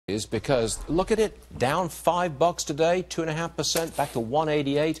is because look at it, down $5 today, 2.5% back to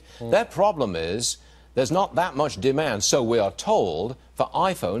 188. Their problem is there's not that much demand, so we are told, for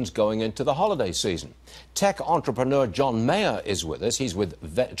iPhones going into the holiday season. Tech entrepreneur John Mayer is with us. He's with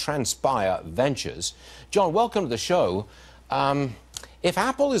Transpire Ventures. John, welcome to the show. If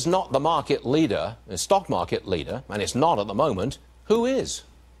Apple is not the market leader, the stock market leader, and it's not at the moment, who is?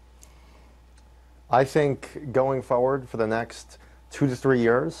 I think going forward for the next 2 to 3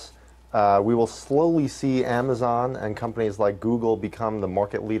 years, we will slowly see Amazon and companies like Google become the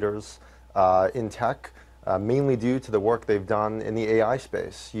market leaders in tech, mainly due to the work they've done in the AI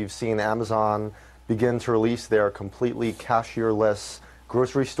space. You've seen Amazon begin to release their completely cashierless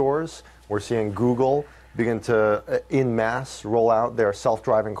grocery stores. We're seeing Google begin to, en masse, roll out their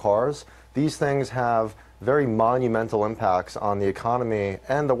self-driving cars. These things have very monumental impacts on the economy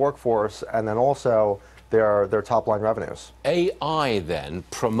and the workforce, and then also their top-line revenues. AI then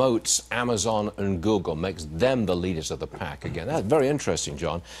promotes Amazon and Google, makes them the leaders of the pack again. That's very interesting,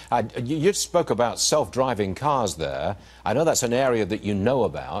 John. You spoke about self-driving cars there. I know that's an area that you know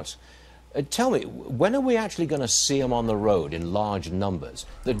about. Tell me, when are we actually going to see them on the road in large numbers?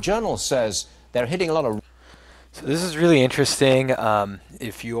 The journal says they're hitting a lot of... So this is really interesting.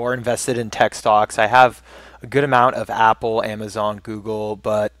 If you are invested in tech stocks, I have a good amount of Apple, Amazon, Google,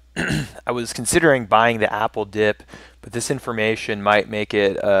 but I was considering buying the Apple dip, but this information might make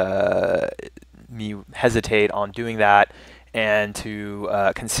it me hesitate on doing that and to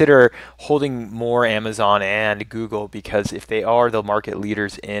consider holding more Amazon and Google, because if they are the market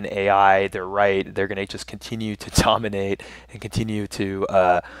leaders in AI, they're right. They're going to just continue to dominate and continue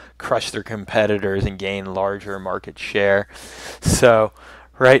to crush their competitors and gain larger market share. So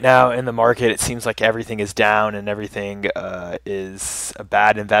right now in the market, it seems like everything is down and everything is a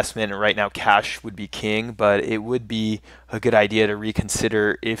bad investment. And right now, cash would be king, but it would be a good idea to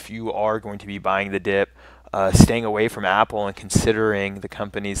reconsider if you are going to be buying the dip, staying away from Apple and considering the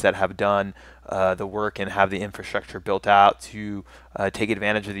companies that have done the work and have the infrastructure built out to take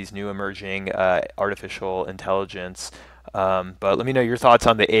advantage of these new emerging artificial intelligence. But let me know your thoughts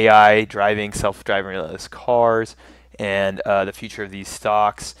on the AI driving, self-driverless cars and the future of these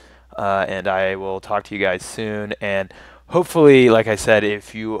stocks. And I will talk to you guys soon. And hopefully, like I said,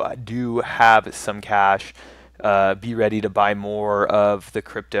 if you do have some cash, be ready to buy more of the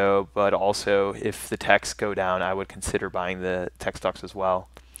crypto, but also if the techs go down, I would consider buying the tech stocks as well.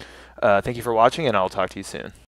 Thank you for watching, and I'll talk to you soon.